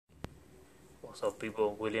What's up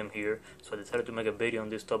people, William here. So I decided to make a video on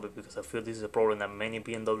this topic because I feel this is a problem that many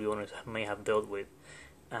BMW owners may have dealt with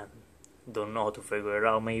and don't know how to figure it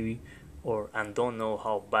out maybe, and don't know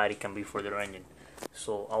how bad it can be for their engine.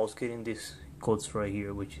 So I was getting these codes right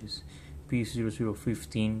here, which is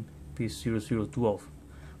P0015, P0012,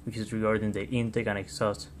 which is regarding the intake and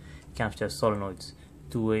exhaust camshaft solenoids,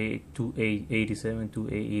 2A87,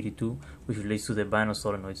 2A82, which relates to the VANOS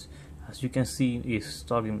solenoids. As you can see, is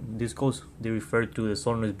talking these codes, they refer to the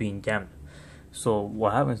solenoids being jammed. So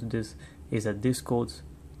what happens to this is that these codes,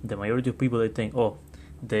 the majority of people, they think, oh,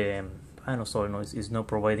 the VANOS solenoids is not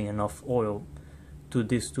providing enough oil to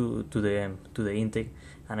the intake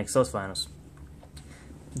and exhaust vanos.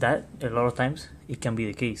 That a lot of times it can be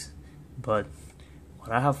the case, but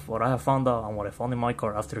what I have found out, and what I found in my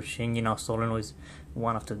car after changing out solenoids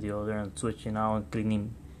one after the other and switching out and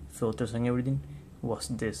cleaning filters and everything, was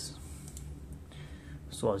this.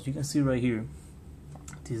 So as you can see right here,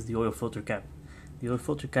 this is the oil filter cap. The oil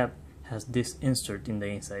filter cap has this insert in the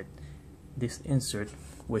inside. This insert,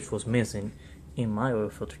 which was missing in my oil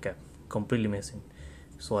filter cap, completely missing.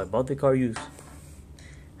 So I bought the car used,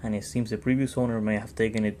 and it seems the previous owner may have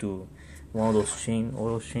taken it to one of those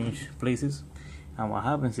oil change places, and what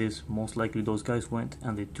happens is most likely those guys went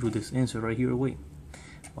and they threw this insert right here away.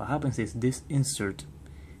 What happens is this insert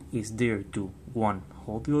is there to, one,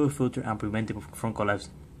 hold the oil filter and prevent it from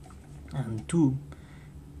collapsing, and two,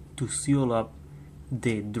 to seal up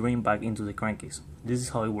the drain back into the crankcase. This is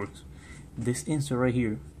how it works. This insert right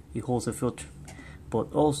here, it holds the filter,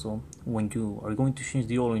 but also when you are going to change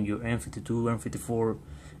the oil in your N52, N54,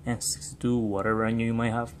 N62, whatever engine you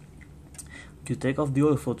might have, you take off the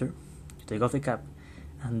oil filter, you take off the cap,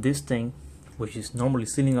 and this thing, which is normally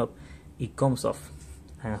sealing up, it comes off,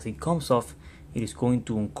 and as it comes off, it is going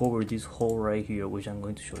to uncover this hole right here, which I'm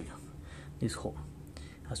going to show you. This hole,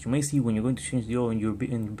 as you may see, when you're going to change the oil in your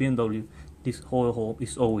BMW, this oil hole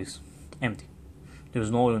is always empty. There's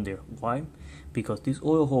no oil in there. Why? Because this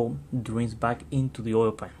oil hole drains back into the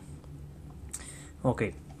oil pan.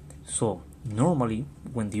 Okay, so normally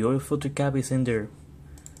when the oil filter cap is in there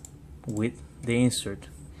with the insert,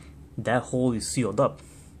 that hole is sealed up,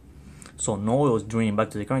 so no oil is draining back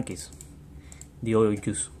to the crankcase. The oil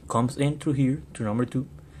just comes in through here to number 2,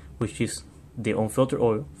 which is the unfiltered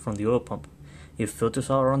oil from the oil pump. It filters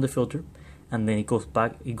out around the filter, and then it goes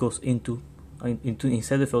back, it goes into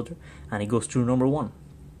inside the filter, and it goes through number 1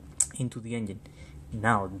 into the engine.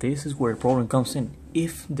 Now this is where the problem comes in.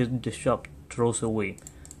 If the shop throws away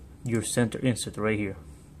your center insert right here,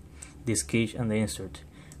 this cage and the insert,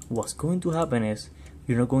 what's going to happen is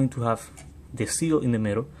you're not going to have the seal in the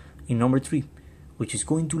middle in number 3, which is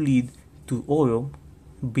going to lead to oil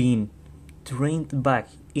being drained back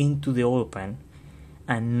into the oil pan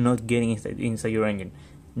and not getting inside your engine.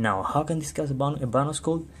 Now, how can this cause a VANOS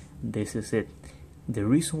code? This is it. The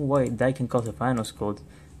reason why that can cause a VANOS code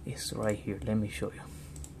is right here. Let me show you.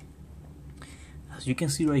 As you can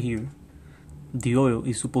see right here, the oil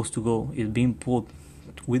is supposed to go, it's being pulled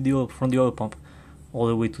with the oil from the oil pump all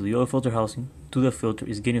the way to the oil filter housing, to the filter,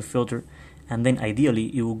 is getting filtered, and then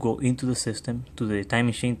ideally it will go into the system, to the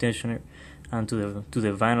timing chain tensioner, and to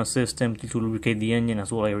the VANOS system to lubricate the engine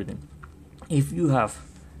as well, everything. If you have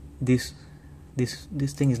this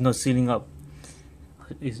thing is not sealing up,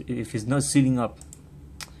 if it's not sealing up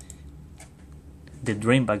the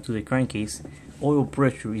drain back to the crankcase, oil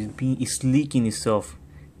pressure is leaking itself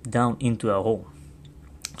down into a hole.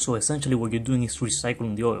 So essentially what you're doing is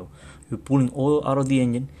recycling the oil. You're pulling oil out of the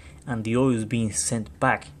engine, and the oil is being sent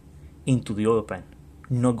back into the oil pan,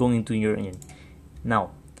 not going into your engine.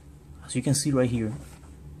 Now, as you can see right here,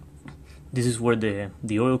 this is where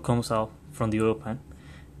the oil comes out from the oil pan.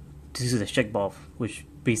 This is the check valve, which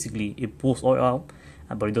basically it pulls oil out,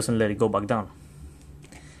 but it doesn't let it go back down.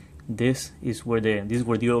 This is where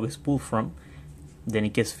the oil is pulled from. Then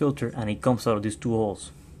it gets filtered, and it comes out of these 2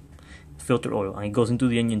 holes, filtered oil, and it goes into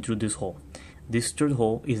the engine through this hole. This third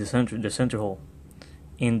hole is the center hole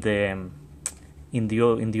in the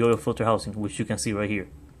oil filter housing, which you can see right here.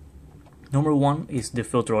 Number 1 is the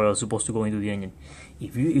filter oil supposed to go into the engine.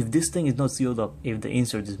 If this thing is not sealed up, if the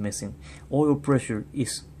insert is missing, oil pressure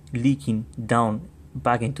is leaking down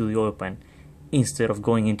back into the oil pan instead of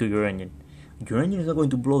going into your engine. Your engine is not going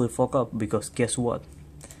to blow the fuck up, because guess what?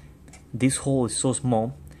 This hole is so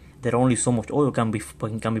small that only so much oil can be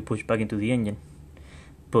pushed back into the engine.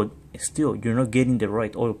 But still, you're not getting the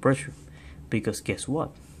right oil pressure, because guess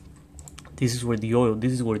what? This is where the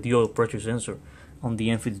oil pressure sensor on the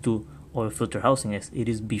N52 oil filter housing is. It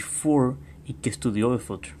is before it gets to the oil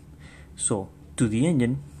filter. So to the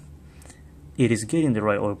engine, it is getting the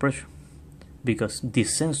right oil pressure, because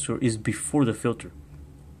this sensor is before the filter.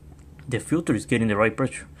 The filter is getting the right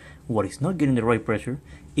pressure. What is not getting the right pressure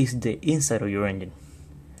is the inside of your engine,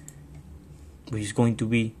 which is going to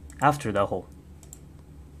be after that hole.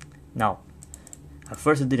 Now, at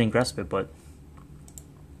first I didn't grasp it, but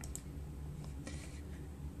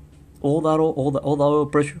all the oil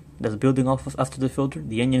pressure that's building off after the filter,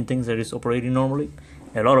 the engine thinks that it's operating normally,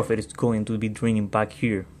 a lot of it is going to be draining back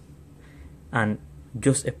here, and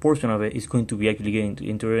just a portion of it is going to be actually getting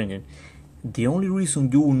into your engine. The only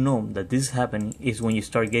reason you will know that this is happening is when you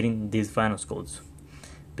start getting these VANOS codes,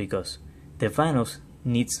 because the VANOS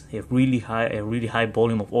needs a really high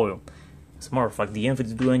volume of oil. As a matter of fact, the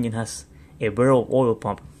M52 engine has a barrel of oil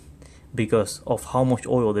pump because of how much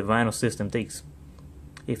oil the VANOS system takes.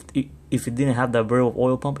 If it didn't have that barrel of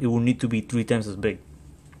oil pump, it would need to be 3 times as big.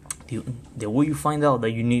 The way you find out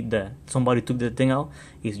that you need that somebody took the thing out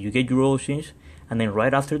is you get your oil change, and then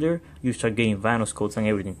right after there you start getting VANOS codes and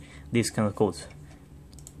everything, these kind of codes.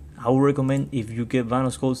 I would recommend, if you get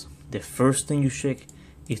VANOS codes, the first thing you check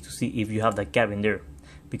is to see if you have that cap in there,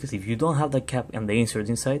 because if you don't have that cap and the insert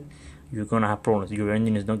inside, you're gonna have problems. Your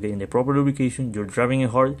engine is not getting the proper lubrication, you're driving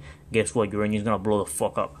it hard, guess what, your engine is gonna blow the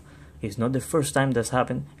fuck up. It's not the first time that's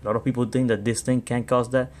happened. A lot of people think that this thing can cause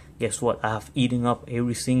that. Guess what, I have eaten up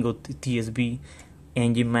every single TSB,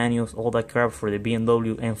 engine manuals, all that crap for the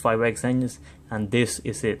BMW M5X engines, and this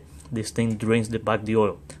is it. This thing drains back the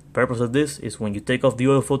oil. Purpose of this is when you take off the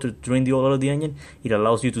oil filter to drain the oil out of the engine, it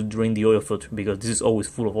allows you to drain the oil filter because this is always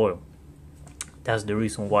full of oil. That's the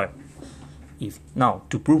reason why. Now,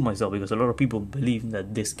 to prove myself, because a lot of people believe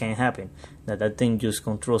that this can happen, that thing just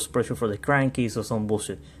controls pressure for the crankcase or some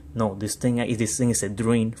bullshit. No, this thing is a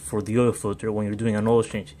drain for the oil filter when you're doing an oil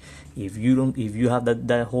change. If you have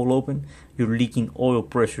that hole open, you're leaking oil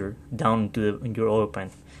pressure down into your oil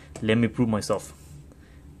pan. Let me prove myself.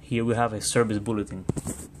 Here we have a service bulletin,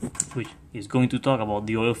 which is going to talk about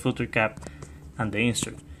the oil filter cap and the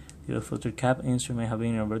insert. The oil filter cap insert may have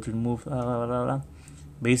been removed.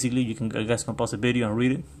 Basically, you guys can pause the video and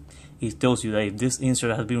read it. It tells you that if this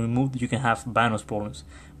insert has been removed, you can have VANOS problems.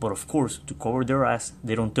 But of course, to cover their ass,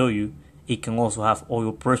 they don't tell you it can also have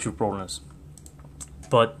oil pressure problems.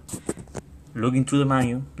 But looking through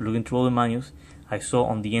all the manuals, I saw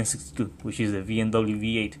on the N62, which is the BMW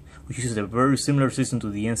V8, which uses a very similar system to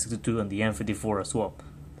the N62 and the M54 as well.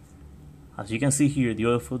 As you can see here, the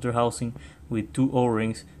oil filter housing with 2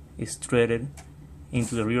 O-rings is threaded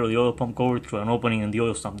into the rear of the oil pump cover through an opening in the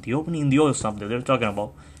oil sump. The opening in the oil sump that they're talking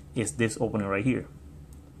about is this opening right here.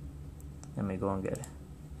 Let me go and get it.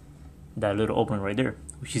 That little opening right there,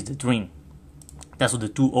 which is the drain. That's what the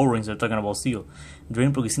 2 O-rings are talking about seal.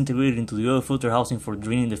 Drain plug is integrated into the oil filter housing for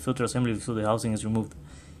draining the filter assembly so the housing is removed.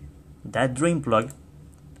 That drain plug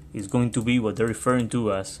is going to be what they're referring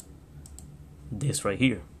to as this right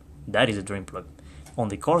here. That is a drain plug. On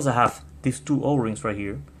the cars that have these 2 O-rings right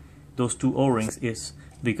here, those 2 O-rings is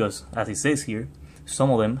because, as it says here, some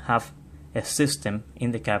of them have a system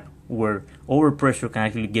in the cap where overpressure can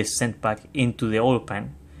actually get sent back into the oil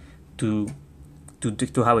pan to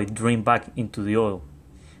have it drain back into the oil,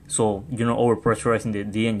 so you're not overpressurizing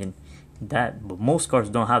the engine. But most cars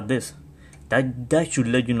don't have this. That should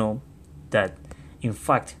let you know that in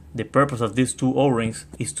fact the purpose of these 2 O-rings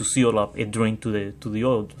is to seal up a drain to the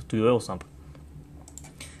oil sump.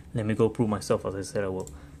 Let me go prove myself, as I said I will.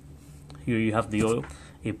 Here you have the oil.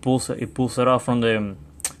 It pulls it out from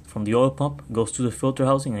the oil pump, goes to the filter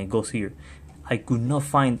housing, and it goes here. I could not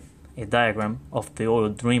find a diagram of the oil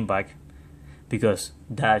drain back because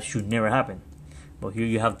that should never happen. But here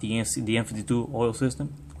you have the M52 oil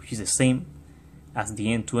system, which is the same as the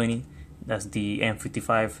N20, that's the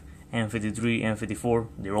M55, M53, M54.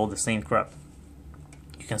 They're all the same crap.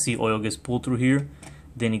 You can see oil gets pulled through here,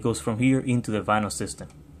 then it goes from here into the VANOS system.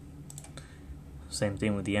 Same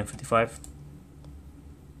thing with the M55.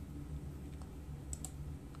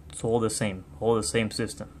 It's all the same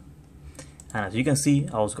system. And as you can see,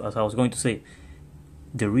 as I was going to say,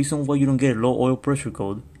 the reason why you don't get a low oil pressure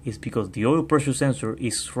code is because the oil pressure sensor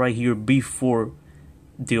is right here before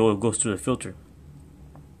the oil goes through the filter.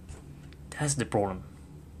 That's the problem.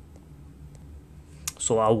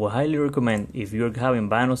 So I would highly recommend, if you're having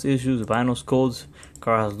VANOS issues, VANOS codes,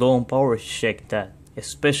 car has low on power, check that.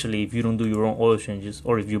 Especially if you don't do your own oil changes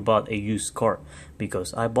or if you bought a used car.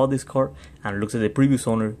 Because I bought this car and looks at the previous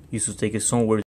owner used to take it somewhere